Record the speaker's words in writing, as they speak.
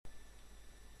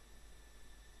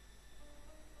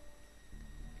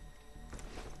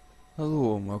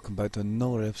Hello and welcome back to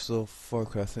another episode of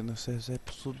Farcry. I think this is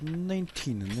episode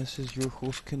 19 and this is your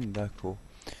host Kindako.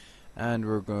 And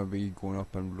we're going to be going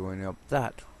up and blowing up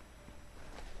that.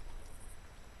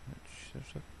 Which,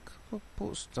 there's a couple of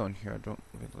boats down here I don't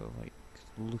really like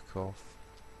the look of.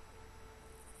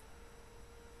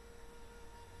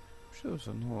 I'm sure there's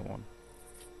another one.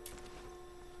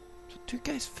 So two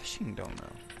guys fishing down there.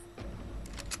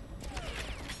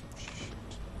 Shit.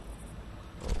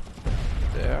 Oh,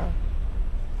 there.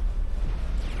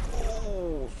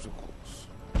 Oh, so close.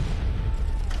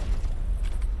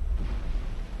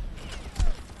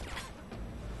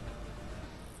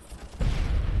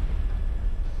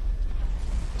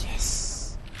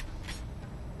 Yes!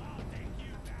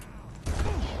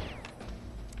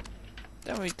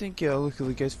 Damn, I didn't get a look at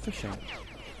the guys fishing.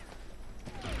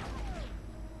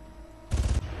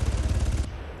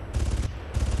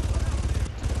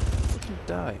 Fucking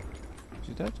die. Is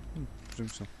he dead? I presume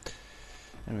so.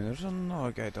 Anyway, there's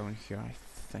another guy down here, I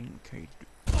think I do.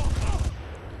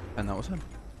 And that was him.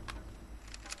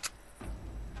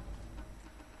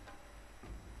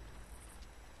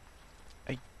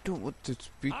 I don't want to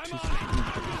speak to Fuck,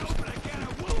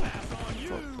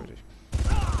 buddy.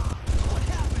 what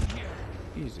happened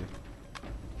here? Easy.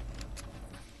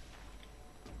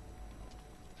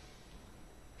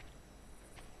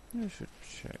 I should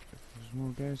check if there's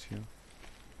more guys here.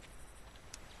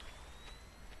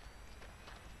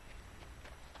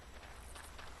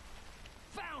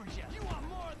 Found ya! You want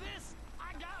more of this?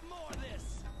 I got more of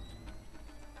this!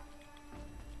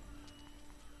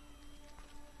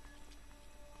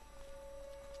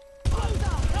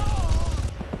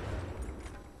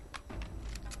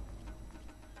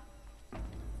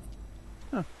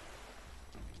 Huh.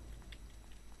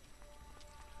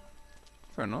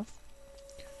 Fair enough.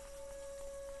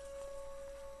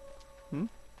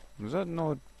 Was that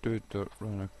not a dude that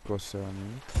ran across there on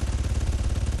me?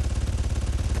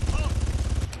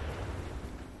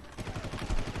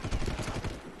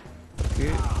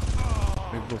 Okay.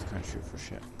 We both can't shoot for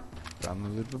shit. But I'm a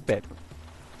little bit better.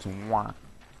 So why?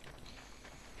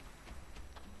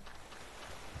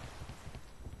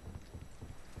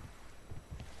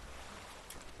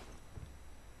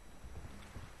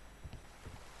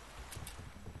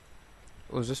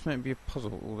 Oh, is this meant to be a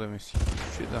puzzle? Oh, let me see.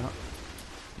 Shoot that.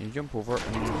 You jump over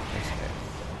and you press F.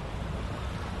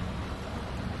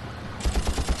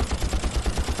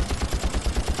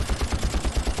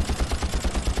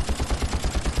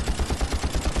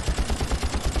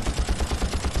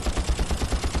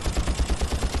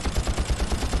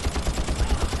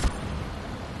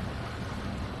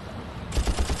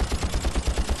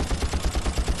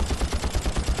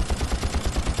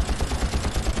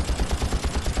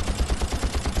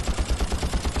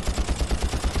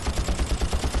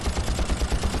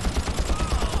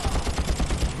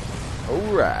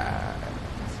 Alright.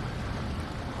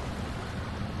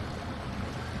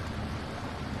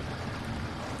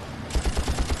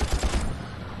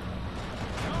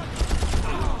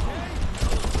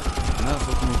 And that's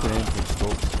looking like an entrance,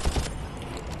 folks.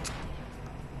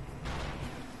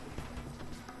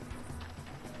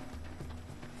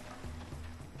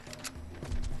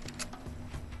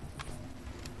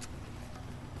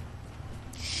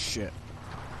 Shit.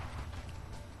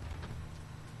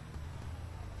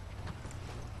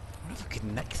 What if I could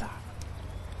nick that?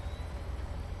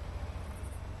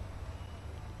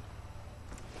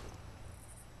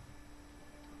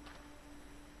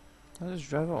 I'll just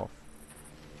drive off.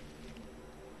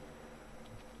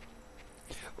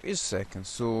 Wait a second,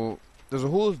 so there's a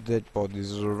whole of dead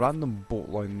bodies, there's a random boat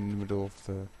line in the middle of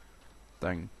the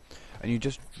thing, and you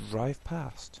just drive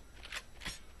past.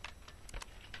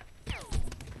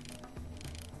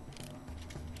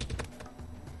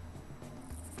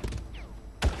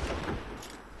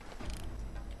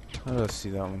 How did I see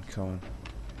that one coming?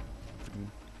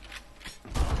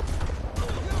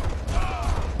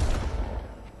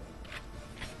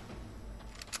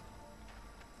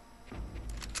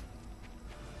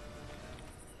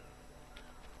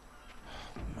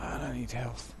 Man, I need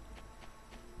health.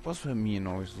 What's with me and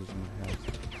always losing my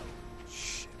health?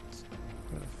 Shit.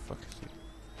 Where the fuck is he?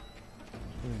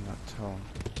 Where in that town?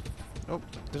 Oh,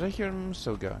 did I hear him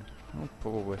still going? Oh,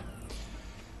 probably.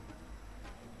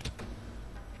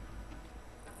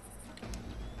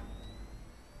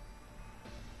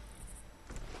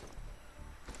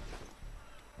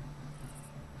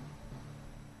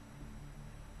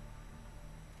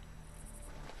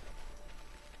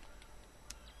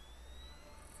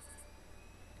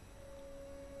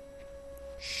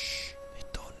 Shh, they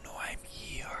don't know I'm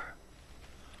here.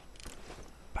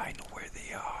 But I know where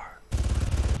they are.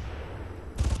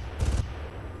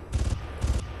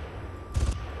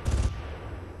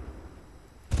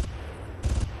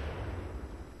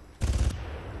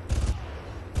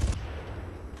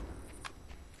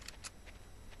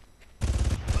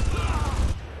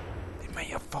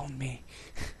 me.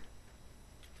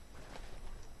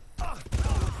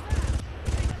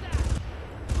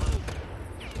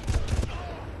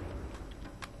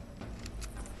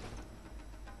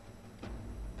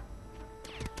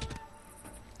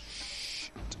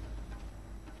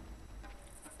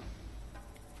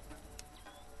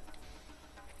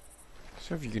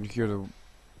 So if you can hear the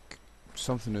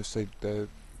something outside the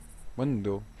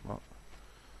window. Well,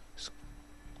 it's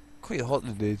quite hot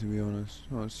today, to be honest.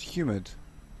 No, it's humid.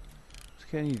 So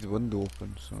I kind of need the window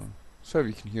open. So sorry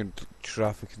if you can hear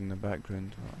traffic in the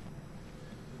background.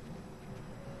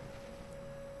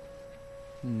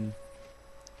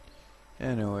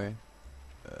 Anyway,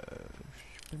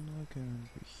 should been looking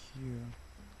over here.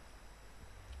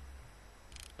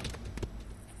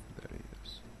 There he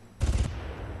is.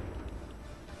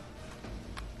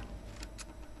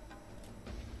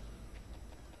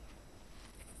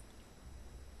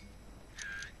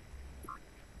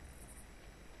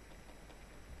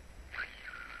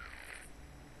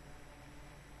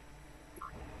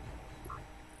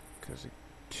 Cause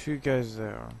two guys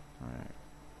there. Alright.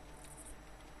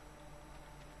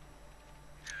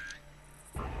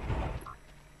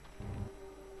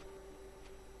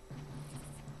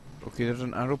 Okay, there's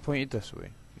an arrow pointed this way.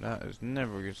 That is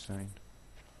never a good sign.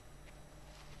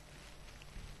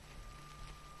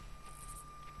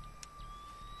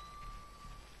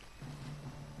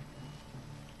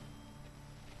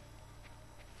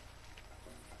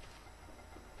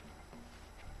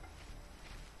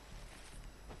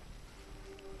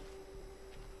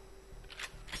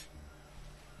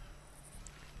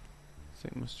 I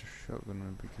think Mr. Shotgun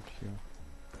would be good here.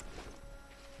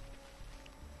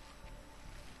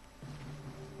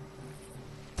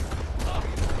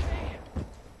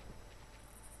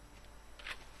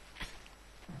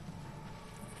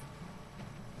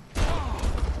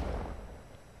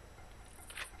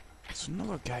 There's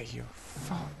another guy here.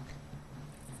 Fuck.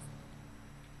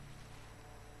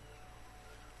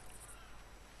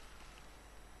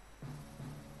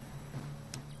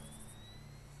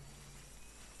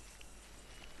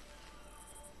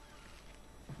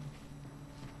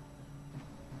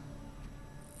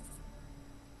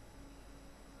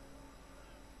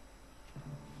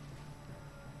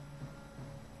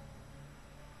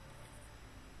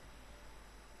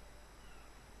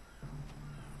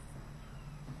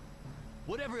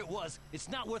 Whatever it was, it's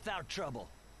not worth our trouble.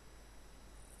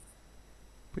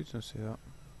 Please don't say that.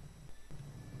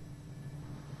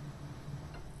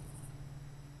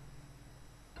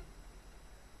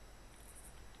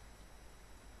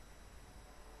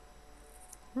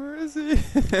 Where is he?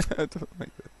 I don't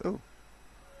like that. Oh.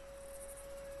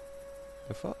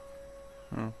 The fuck?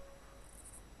 Oh.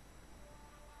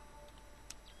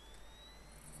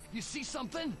 You see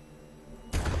something?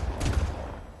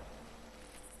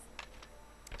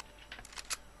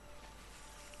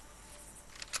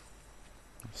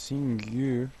 I've seen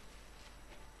you.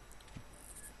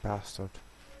 Bastard.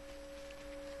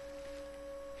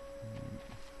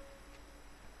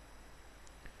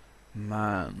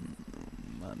 Man,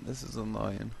 this is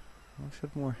annoying. I wish I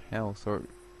had more health, or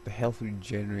the health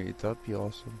regenerated, that'd be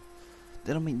awesome.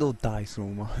 Then I mean they'll die so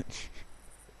much.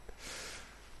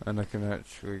 And I can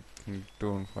actually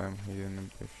control if I'm hiding in the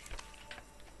bush.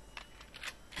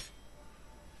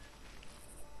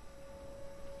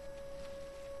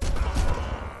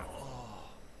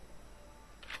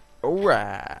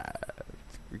 Alright!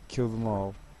 We killed them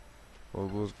all. Well,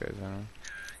 those guys, I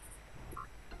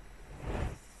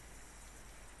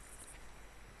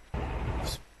know.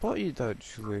 Spotted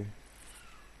actually.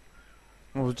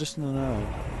 Oh, just in an hour.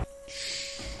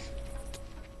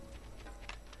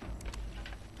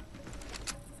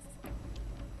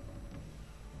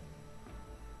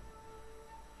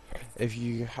 If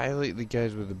you highlight the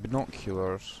guys with the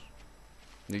binoculars,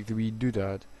 like the wee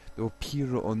doodad, they'll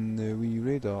appear on the wee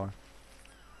radar.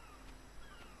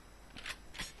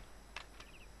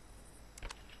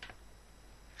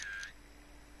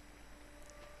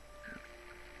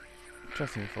 I'm trying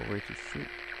to think of a way to shoot.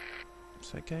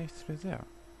 Is that guy through there?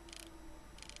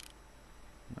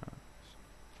 No.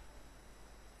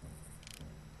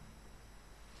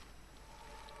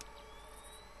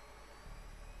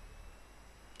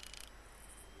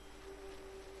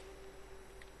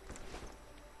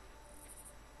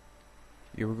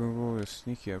 Yeah, we're gonna go with a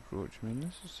sneaky approach. I mean,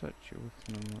 this is actually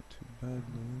looking not too bad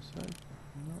though, is that?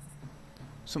 Not.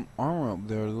 Some armor up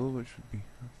there though, which would be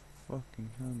fucking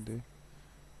handy.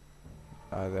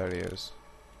 Ah, there he is.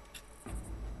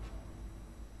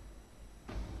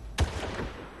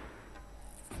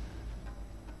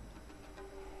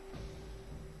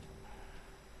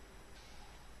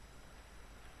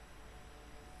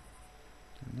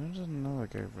 There's another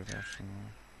guy over there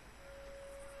somewhere.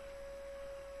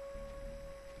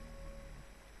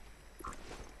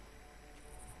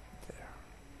 There.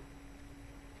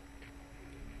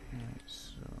 Right,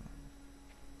 so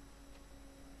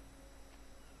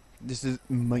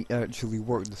might actually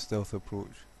work, the stealth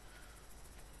approach.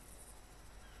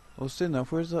 I was saying that,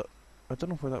 where's that? I don't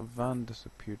know where that van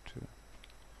disappeared to.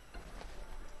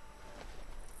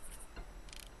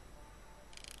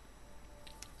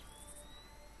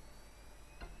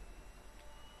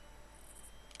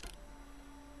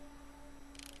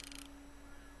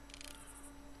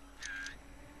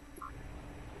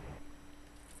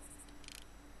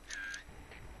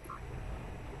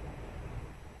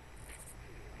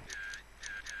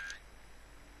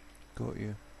 Got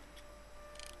you.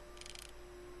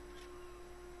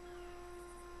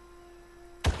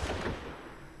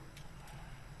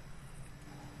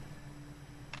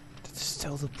 Did the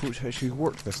stealth approach actually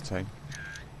work this time?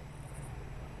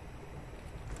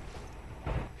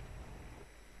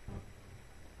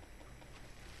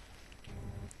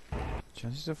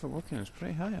 Chances of it working is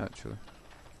pretty high actually.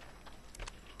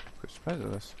 Quite surprised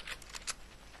at this.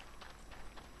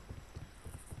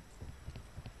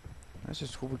 Let's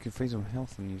just hope we can find some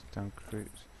health in these damn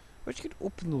crates. But you could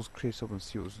open those crates up and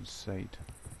see what's inside.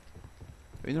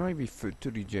 I mean, there might be food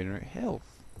to regenerate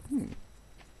health. I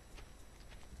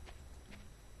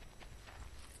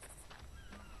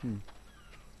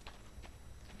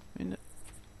mean,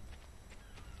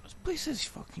 this place is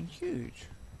fucking huge.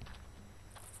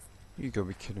 You gotta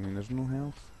be kidding me, there's no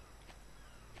health?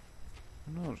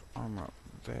 I know there's armor up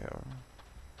there.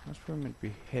 That's where I'm meant to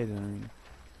be heading, I mean.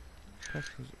 That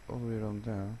goes all the way around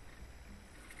there.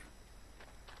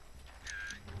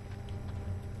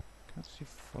 Can't see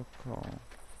fuck all.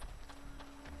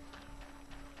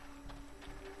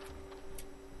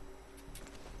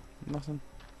 Nothing.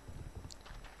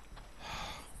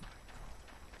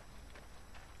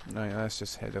 Right, let's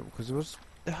just head up because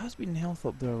there has been health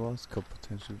up there the last couple of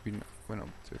times we've went up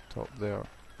to the top there.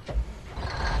 It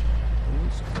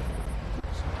looks like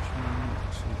it's actually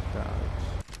not too bad.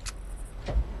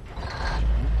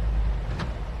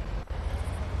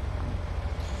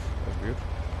 That's weird.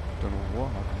 Don't know what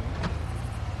happened.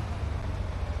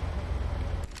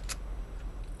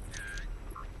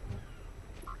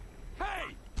 Hey!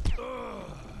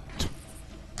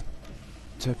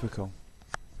 Typical.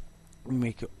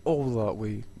 Make it all that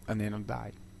way and then I'll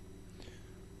die.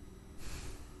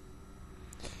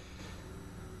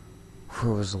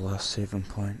 Where was the last saving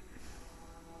point?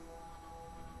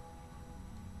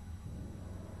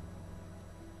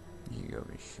 You gotta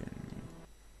be shitting me.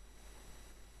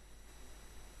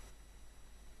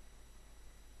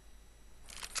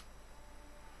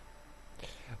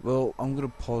 Well, I'm gonna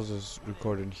pause this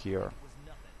recording here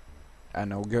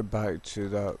and I'll get back to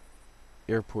that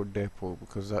airport depot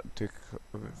because that took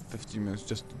about 15 minutes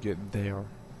just to get there,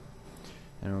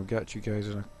 and I'll get you guys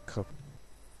in a couple.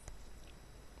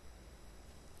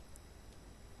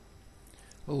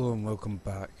 Hello and welcome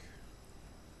back.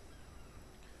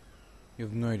 You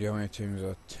have no idea how many times I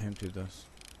attempted this.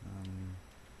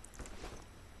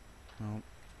 Well,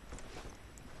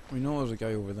 we know there's a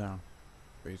guy over there,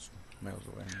 but he's miles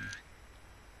away.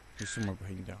 He's somewhere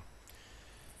behind there.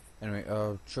 Anyway,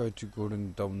 tried to go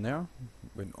down there,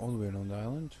 went all the way around the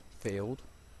island, failed.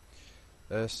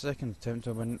 Second attempt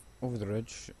I went over the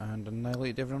ridge and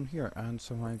annihilated everyone here, and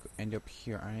somehow I ended up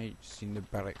here and I seen the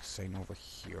barracks sign over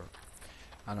here.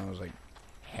 And I was like,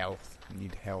 health,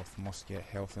 need health, must get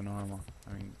health and armor.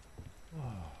 I mean,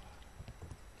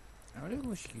 I really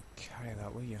wish you could carry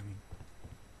that with you, I mean,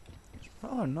 it's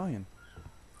rather annoying.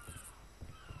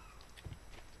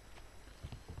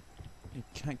 You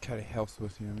can't carry health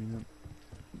with you, I mean,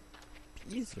 it'd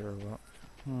be easier, but,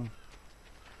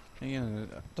 again,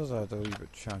 it does add a little bit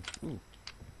of chance. Ooh.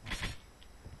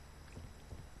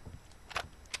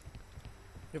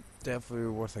 Yep, definitely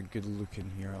worth a good look in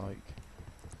here, like.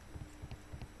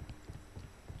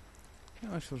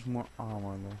 I wish there was more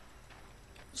armor though.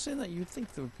 Saying that, you'd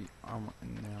think there would be armor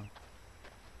in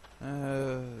there.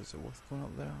 Is it worth going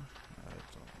up there? I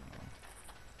don't know.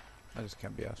 I just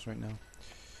can't be asked right now.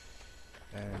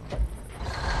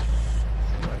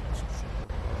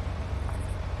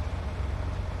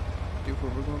 Dude, we're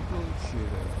going to blow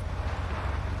shit out.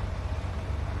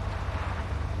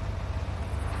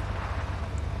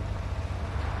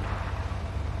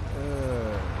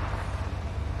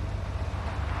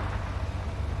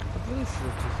 I really should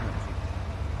have taken it.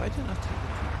 Why didn't I take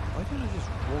it? Why didn't I just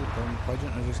roll down? Why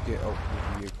didn't I just get out of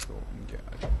the vehicle and get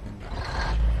it in there?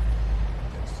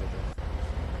 Instead of...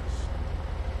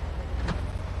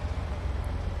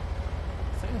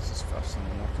 I think I this is faster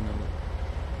than walking out.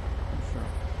 I'm sure.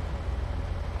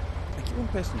 I keep on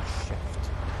pressing shift,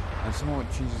 and somehow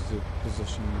it changes the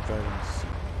position in the driving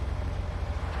seat.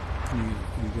 You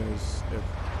guys are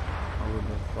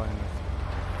really flying with.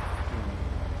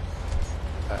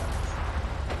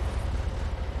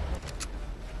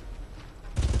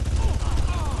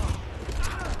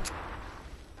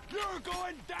 You're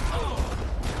going down!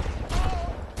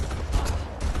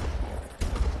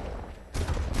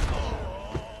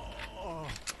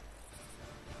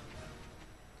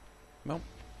 Well,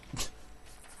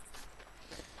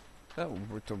 that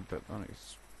worked a bit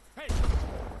unexpected.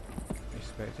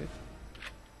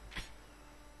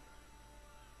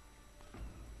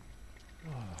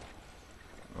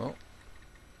 Well,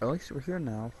 at least we're here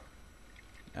now,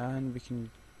 and we can.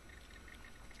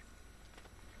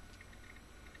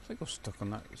 I think we're stuck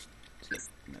on that. Let's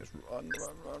run.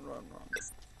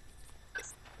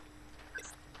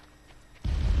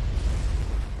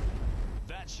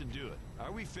 That should do it.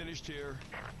 Are we finished here?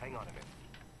 Hang on a minute.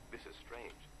 This is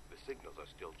strange. The signals are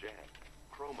still jammed.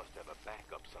 Crow must have a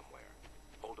backup somewhere.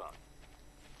 Hold on.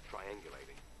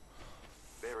 Triangulating.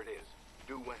 There it is.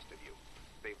 Due west of you.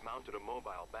 They've mounted a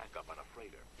mobile backup on a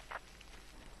freighter.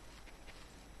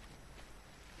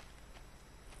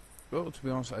 Well, to be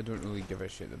honest, I don't really give a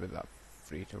shit about that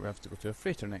freighter. We have to go to a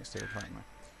freighter next time, apparently.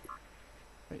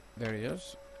 Right, there he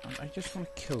is. And I just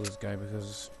want to kill this guy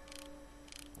because,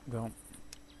 well,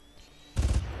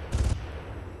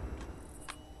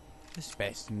 it's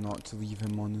best not to leave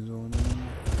him on his own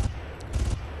anymore.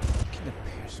 What kind of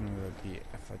person would I be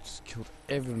if I just killed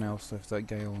everyone else, left that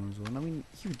guy on his own? I mean,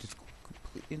 he would just go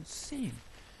completely insane.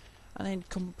 And then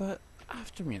come back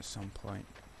after me at some point.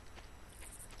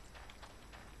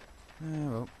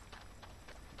 Well.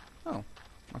 Oh,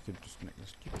 I could just make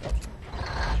this keep up.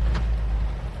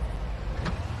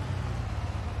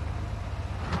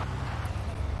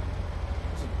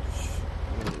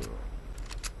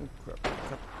 Oh crap.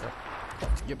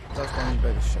 Yep, that's what I mean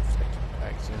by the shift. I keep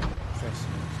accidentally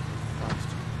pressing it too fast.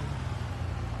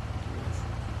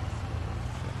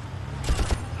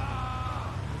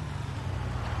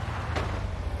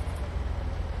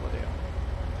 Bloody hell.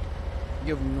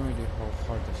 You have no idea how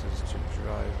hard this is to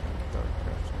drive in third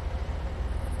person.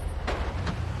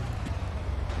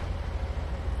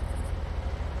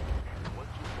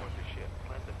 Once you board the ship,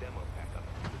 plant the demo pack on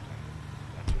the fuel tank.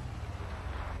 That should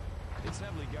be the It's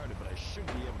heavily guarded, but I should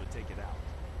be able to take it out.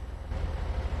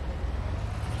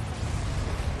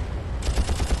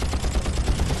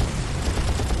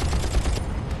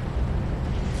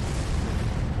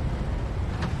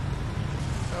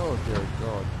 Oh dear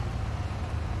God.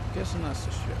 Guessing that's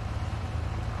the ship.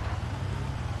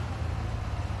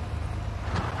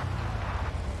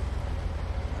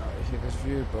 I hate this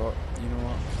view, but you know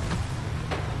what?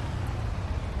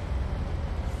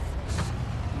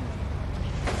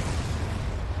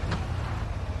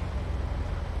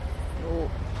 Oh.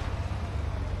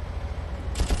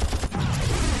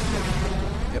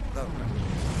 Yep, that one.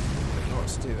 Did not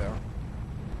stay there.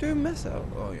 Do miss out?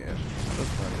 Oh yeah, that's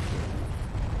funny.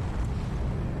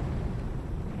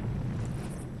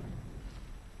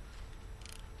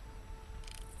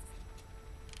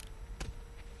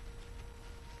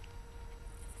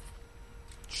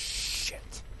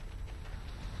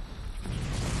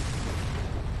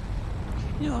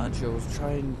 You know, actually, I was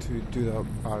trying to do that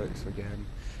barracks again.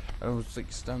 I was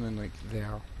like standing like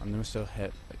there, and I must have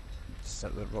hit like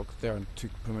set the rock there and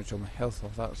took pretty much all my health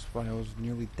off. That's why I was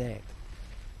nearly dead.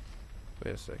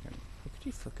 Wait a second. How could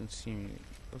you fucking see me?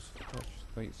 Those touch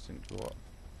lights didn't go up.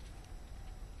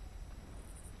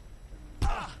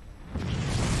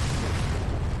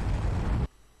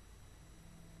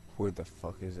 Where the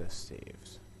fuck is this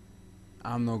saves?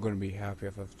 I'm not gonna be happy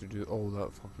if I have to do all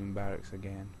that fucking barracks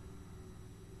again.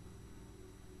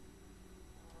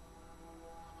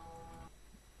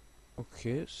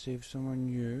 Okay, it saved somewhere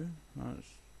new.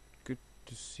 That's good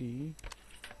to see.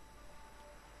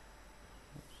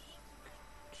 That's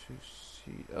good to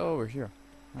see. Oh, we're here.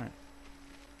 Alright.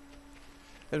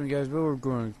 Anyway guys, we're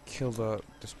going to kill that,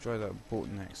 destroy that boat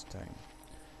next time.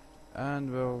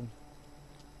 And well,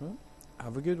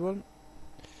 have a good one.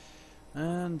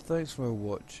 And thanks for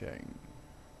watching.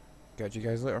 Catch you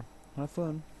guys later. Have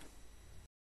fun.